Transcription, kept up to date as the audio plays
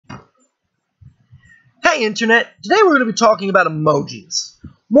Hey Internet, today we're going to be talking about emojis.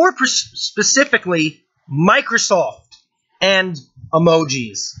 More specifically, Microsoft and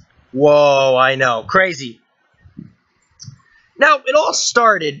emojis. Whoa, I know, crazy. Now, it all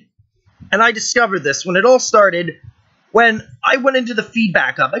started, and I discovered this when it all started when I went into the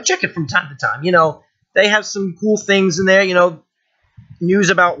feedback hub. I check it from time to time. You know, they have some cool things in there, you know, news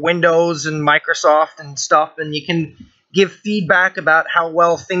about Windows and Microsoft and stuff, and you can give feedback about how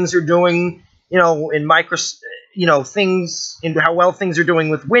well things are doing, you know, in things, in how well things are doing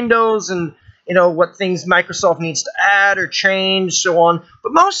with Windows, and you know what things Microsoft needs to add or change, so on.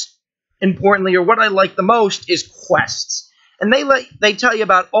 But most importantly, or what I like the most, is quests, and they tell you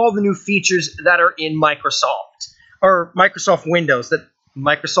about all the new features that are in Microsoft, or Microsoft Windows, that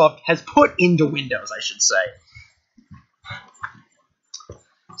Microsoft has put into Windows, I should say.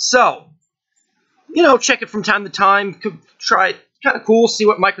 So, you know, check it from time to time. Could try it. Kind of cool. See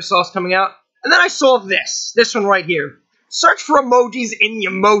what Microsoft's coming out. And then I saw this one right here. Search for emojis in the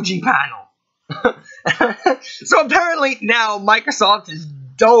Emoji Panel. So apparently now Microsoft is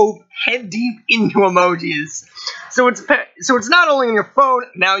dove head deep into emojis. So it's not only on your phone,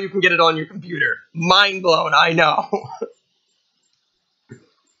 now you can get it on your computer. Mind blown, I know.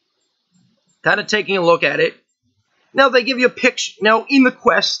 Kind of taking a look at it. Now they give you a picture. Now in the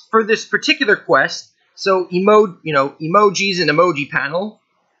quest, for this particular quest, so emojis and Emoji Panel,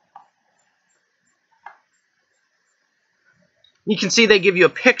 you can see they give you a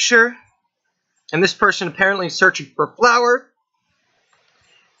picture, and this person apparently is searching for a flower,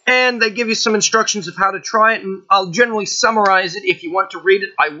 and they give you some instructions of how to try it, and I'll generally summarize it. If you want to read it,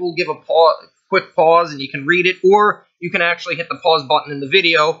 I will give a quick pause, and you can read it, or you can actually hit the pause button in the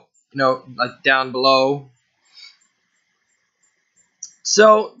video, you know, like down below.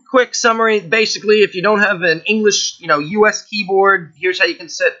 So, quick summary, basically, if you don't have an English, US keyboard, here's how you can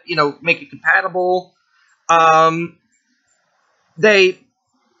make it compatible. They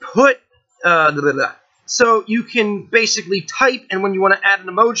put, so you can basically type, and when you want to add an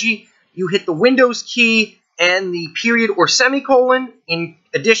emoji, you hit the Windows key and the period or semicolon in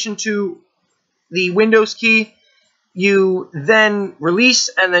addition to the Windows key. You then release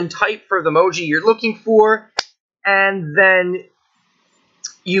and then type for the emoji you're looking for, and then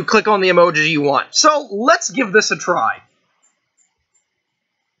you click on the emoji you want. So let's give this a try.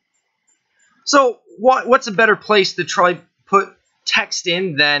 So what's a better place to try put text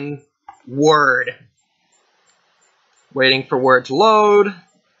in than Word? Waiting for Word to load.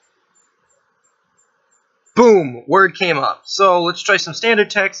 Boom, Word came up. So let's try some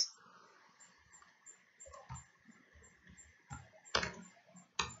standard text.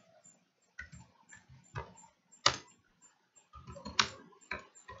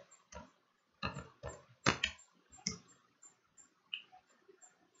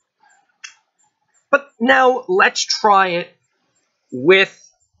 But now let's try it with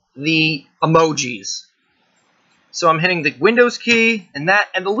the emojis. So I'm hitting the Windows key, and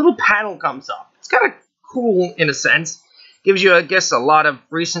the little panel comes up. It's kind of cool in a sense. Gives you, I guess, a lot of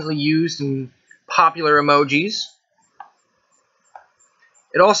recently used and popular emojis.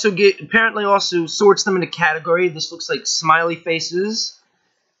 It also apparently also sorts them into category. This looks like smiley faces.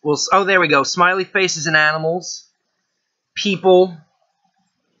 Well, oh, there we go. Smiley faces and animals. People.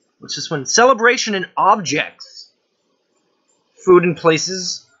 What's this one? Celebration and objects. Food and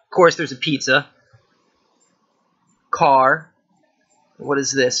places. Of course, there's a pizza. Car. What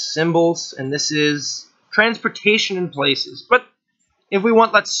is this? Symbols. And this is transportation and places. But if we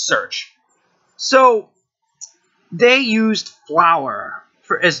want, let's search. So, they used flower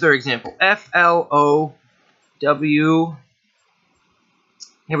as their example. F-L-O-W.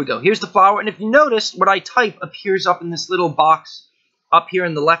 Here we go. Here's the flower. And if you notice, what I type appears up in this little box up here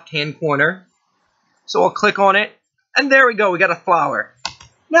in the left-hand corner. So I'll click on it, and there we go, we got a flower.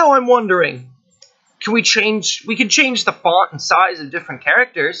 Now I'm wondering, we can change the font and size of different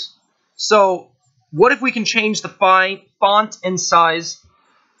characters. So what if we can change the font and size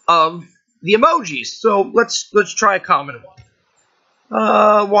of the emojis? So let's try a common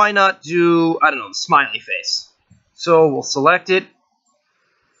one. Why not do, I don't know, the smiley face. So we'll select it.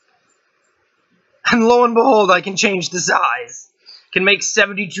 And lo and behold, I can change the size. Can make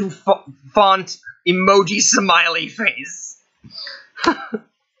 72 font emoji smiley face.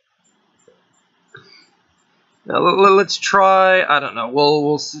 Now, let's try, I don't know,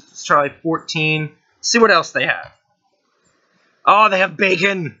 we'll try 14. See what else they have. Oh, they have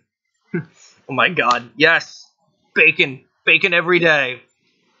bacon. Oh my god, yes. Bacon. Bacon every day.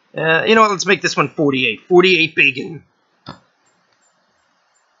 You know what, let's make this one 48. 48 bacon.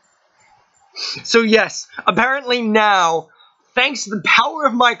 So yes, apparently now, thanks to the power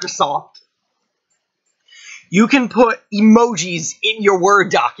of Microsoft, You can put emojis in your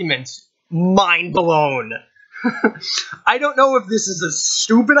Word document. Mind blown. I don't know if this is a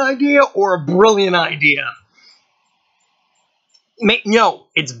stupid idea or a brilliant idea. No,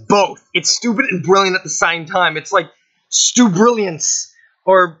 it's both. It's stupid and brilliant at the same time. It's like stu-brilliance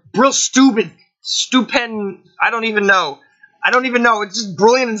or stupid, stupend. I don't even know. It's just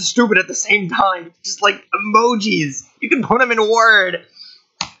brilliant and stupid at the same time. It's just like emojis. You can put them in Word.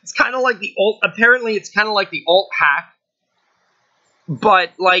 It's kind of like the alt. Apparently, it's kind of like the alt hack,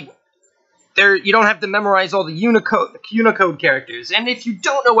 but like you don't have to memorize all the Unicode characters. And if you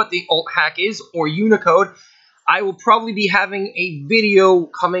don't know what the alt hack is or Unicode, I will probably be having a video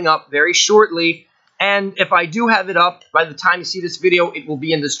coming up very shortly. And if I do have it up, by the time you see this video, it will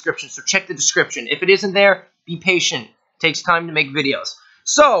be in the description. So check the description. If it isn't there, be patient. It takes time to make videos.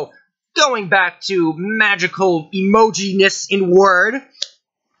 So, going back to magical emoji-ness in Word.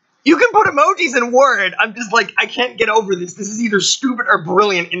 You can put emojis in Word. I'm just like, I can't get over this. This is either stupid or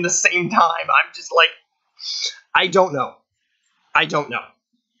brilliant in the same time. I'm just like, I don't know.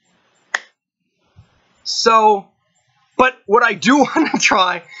 So, but what I do want to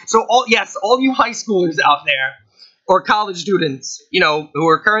try, so all you high schoolers out there, or college students, who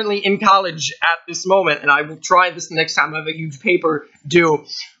are currently in college at this moment, and I will try this next time I have a huge paper due,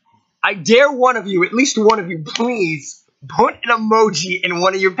 I dare one of you, at least one of you, please, put an emoji in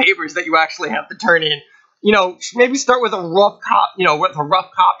one of your papers that you actually have to turn in. Maybe start with a rough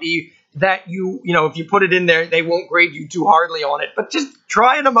copy, that if you put it in there, they won't grade you too hardly on it. But just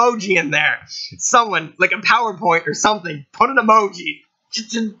try an emoji in there. Someone, like a PowerPoint or something, put an emoji.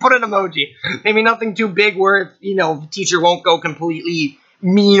 Just put an emoji. Maybe nothing too big where, the teacher won't go completely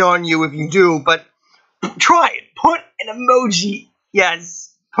mean on you if you do. But try it. Put an emoji.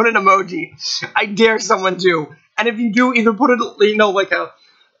 Yes, put an emoji. I dare someone to. And if you do, either put it, like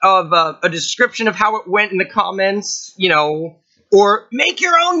a description of how it went in the comments, or make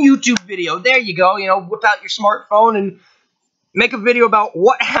your own YouTube video. There you go. Whip out your smartphone and make a video about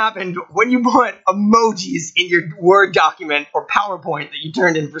what happened when you put emojis in your Word document or PowerPoint that you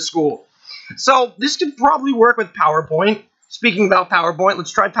turned in for school. So this could probably work with PowerPoint. Speaking about PowerPoint,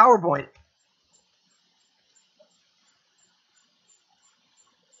 let's try PowerPoint.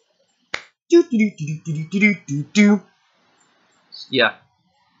 Yeah.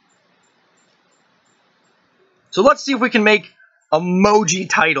 So let's see if we can make emoji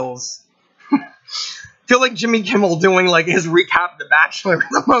titles. Feel like Jimmy Kimmel doing like his recap of The Bachelor with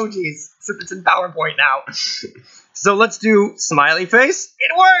emojis, except it's in PowerPoint now. So let's do smiley face.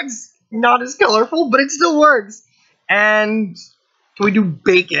 It works! Not as colorful, but it still works. And can we do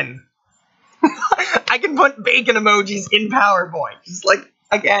bacon? I can put bacon emojis in PowerPoint. Just like,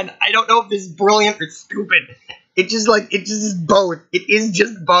 again, I don't know if this is brilliant or stupid. It's just both. It is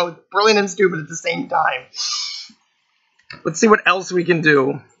just both. Brilliant and stupid at the same time. Let's see what else we can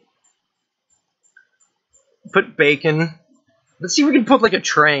do. Put bacon. Let's see if we can put like a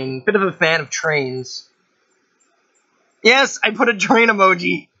train. Bit of a fan of trains. Yes, I put a train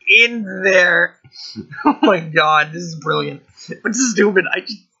emoji in there. Oh my god, this is brilliant. But stupid.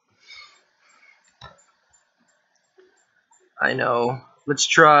 I know. Let's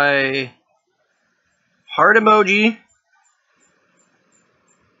try heart emoji.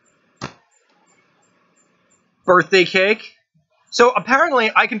 Birthday cake. So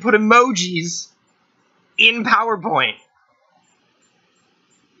apparently I can put emojis in PowerPoint.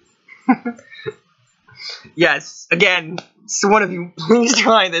 Yes, again, so one of you, please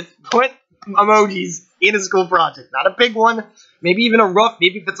try this. Put emojis in a school project. Not a big one, maybe even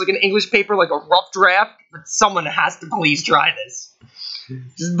maybe if it's like an English paper, like a rough draft, but someone has to please try this.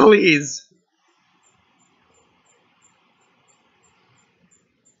 Just please.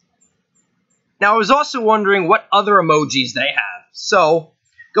 Now, I was also wondering what other emojis they have. So,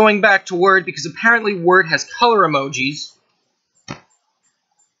 going back to Word, because apparently Word has color emojis,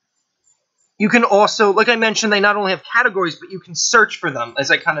 you can also, like I mentioned, they not only have categories, but you can search for them,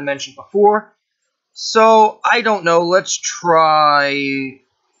 as I kind of mentioned before. So, I don't know, let's try... I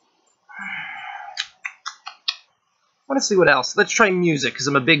want to see what else. Let's try music, because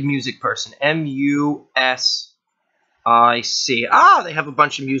I'm a big music person. M-U-S-I-C. Ah, they have a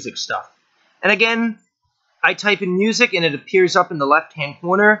bunch of music stuff. And again, I type in music and it appears up in the left-hand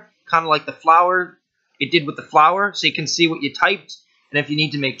corner, kind of like the flower. It did with the flower, so you can see what you typed. And if you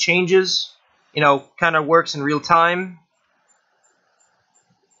need to make changes, kind of works in real time.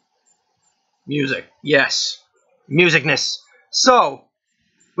 Music, yes. Musicness. So,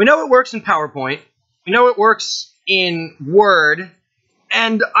 we know it works in PowerPoint. We know it works in Word.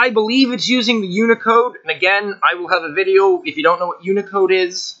 And I believe it's using the Unicode. And again, I will have a video if you don't know what Unicode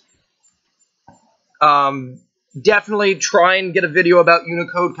is. definitely try and get a video about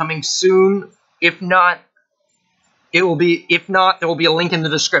Unicode coming soon. If not, there will be a link in the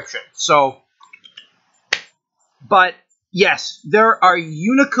description. So, but yes, there are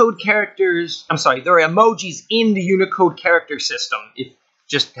Unicode characters. I'm sorry, there are emojis in the Unicode character system. If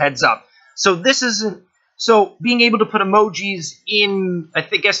just heads up. So this isn't. So being able to put emojis in, I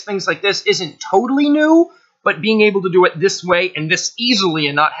guess things like this isn't totally new, but being able to do it this way and this easily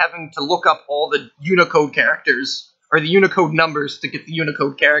and not having to look up all the Unicode characters or the Unicode numbers to get the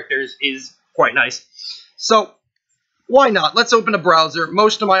Unicode characters is quite nice. So why not? Let's open a browser.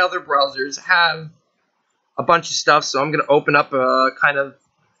 Most of my other browsers have a bunch of stuff, so I'm going to open up a kind of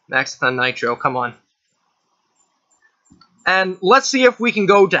Maxithon Nitro. Come on. And let's see if we can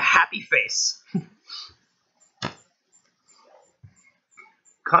go to Happy Face.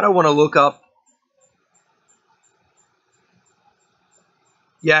 Kind of want to look up.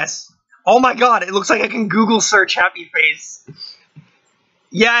 Yes. Oh my god, it looks like I can Google search Happy Face.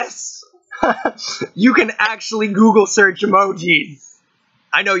 Yes. You can actually Google search emojis.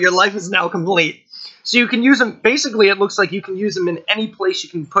 I know, your life is now complete. So you can use them, basically it looks like you can use them in any place you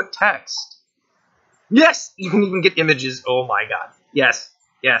can put text. Yes, you can even get images. Oh my god. Yes,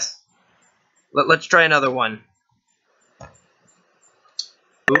 yes. Let's try another one.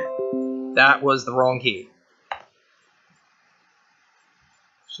 Oop, that was the wrong key.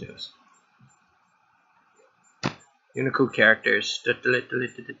 Yes. Unicode characters.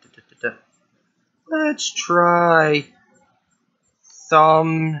 Let's try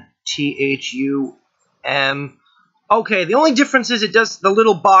thumb, T-H-U-M. Okay, the only difference is the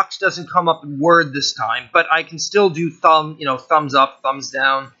little box doesn't come up in Word this time, but I can still do thumb, thumbs up, thumbs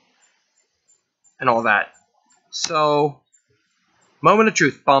down, and all that. So, moment of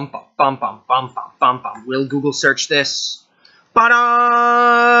truth. Bum, bum, bum, bum, bum, bum, bum, bum. Will Google search this?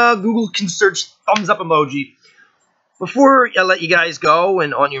 Ba-da! Google can search thumbs up emoji. Before I let you guys go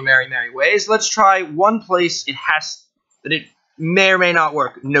and on your merry, merry ways, let's try one place it may or may not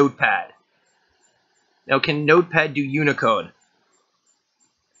work. Notepad. Now, can Notepad do Unicode?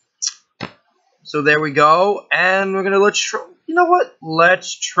 So there we go, and we're gonna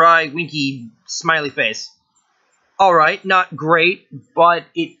let's try Winky smiley face. All right, not great, but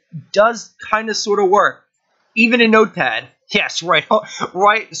it does kind of sort of work, even in Notepad. Yes, right,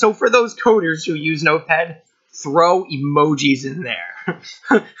 right. So for those coders who use Notepad, throw emojis in there.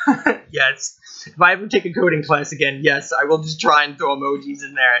 Yes. If I ever take a coding class again, yes, I will just try and throw emojis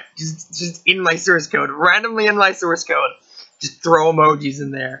in there. Just in my source code. Randomly in my source code. Just throw emojis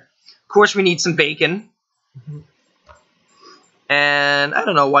in there. Of course, we need some bacon. And I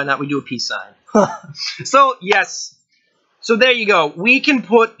don't know, why not we do a peace sign. So, yes. So there you go. We can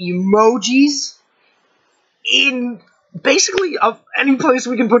put emojis in basically any place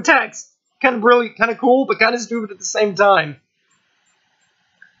we can put text. Kind of brilliant, kind of cool, but kind of stupid at the same time.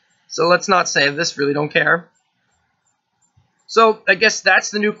 So let's not save this, really don't care. So I guess that's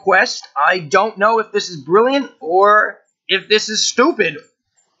the new quest. I don't know if this is brilliant or if this is stupid,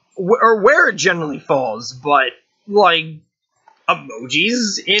 or where it generally falls, but like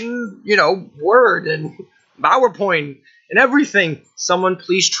emojis in, Word and PowerPoint and everything. Someone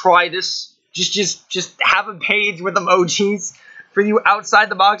please try this. Just have a page with emojis for you outside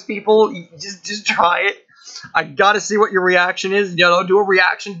the box people. Just try it. I gotta see what your reaction is. Do a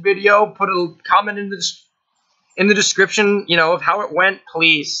reaction video. Put a comment in the description. Of how it went.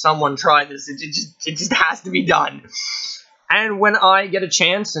 Please, someone try this. It just has to be done. And when I get a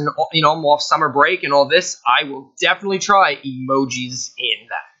chance, and I'm off summer break and all this, I will definitely try emojis in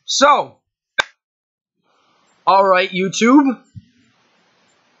that. So, all right, YouTube.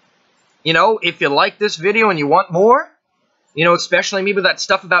 If you like this video and you want more, especially maybe that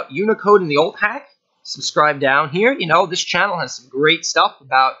stuff about Unicode and the old hack. Subscribe down here. This channel has some great stuff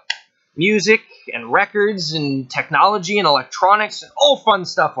about music and records and technology and electronics and all fun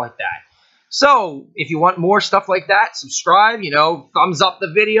stuff like that. So, if you want more stuff like that, subscribe, thumbs up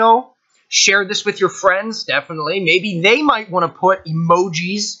the video, share this with your friends, definitely. Maybe they might want to put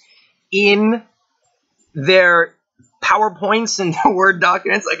emojis in their PowerPoints and Word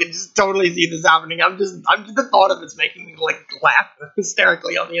documents. I can just totally see this happening. The thought of it's making me laugh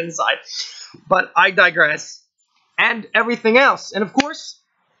hysterically on the inside. But I digress. And everything else. And of course,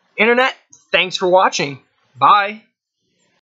 Internet, thanks for watching. Bye.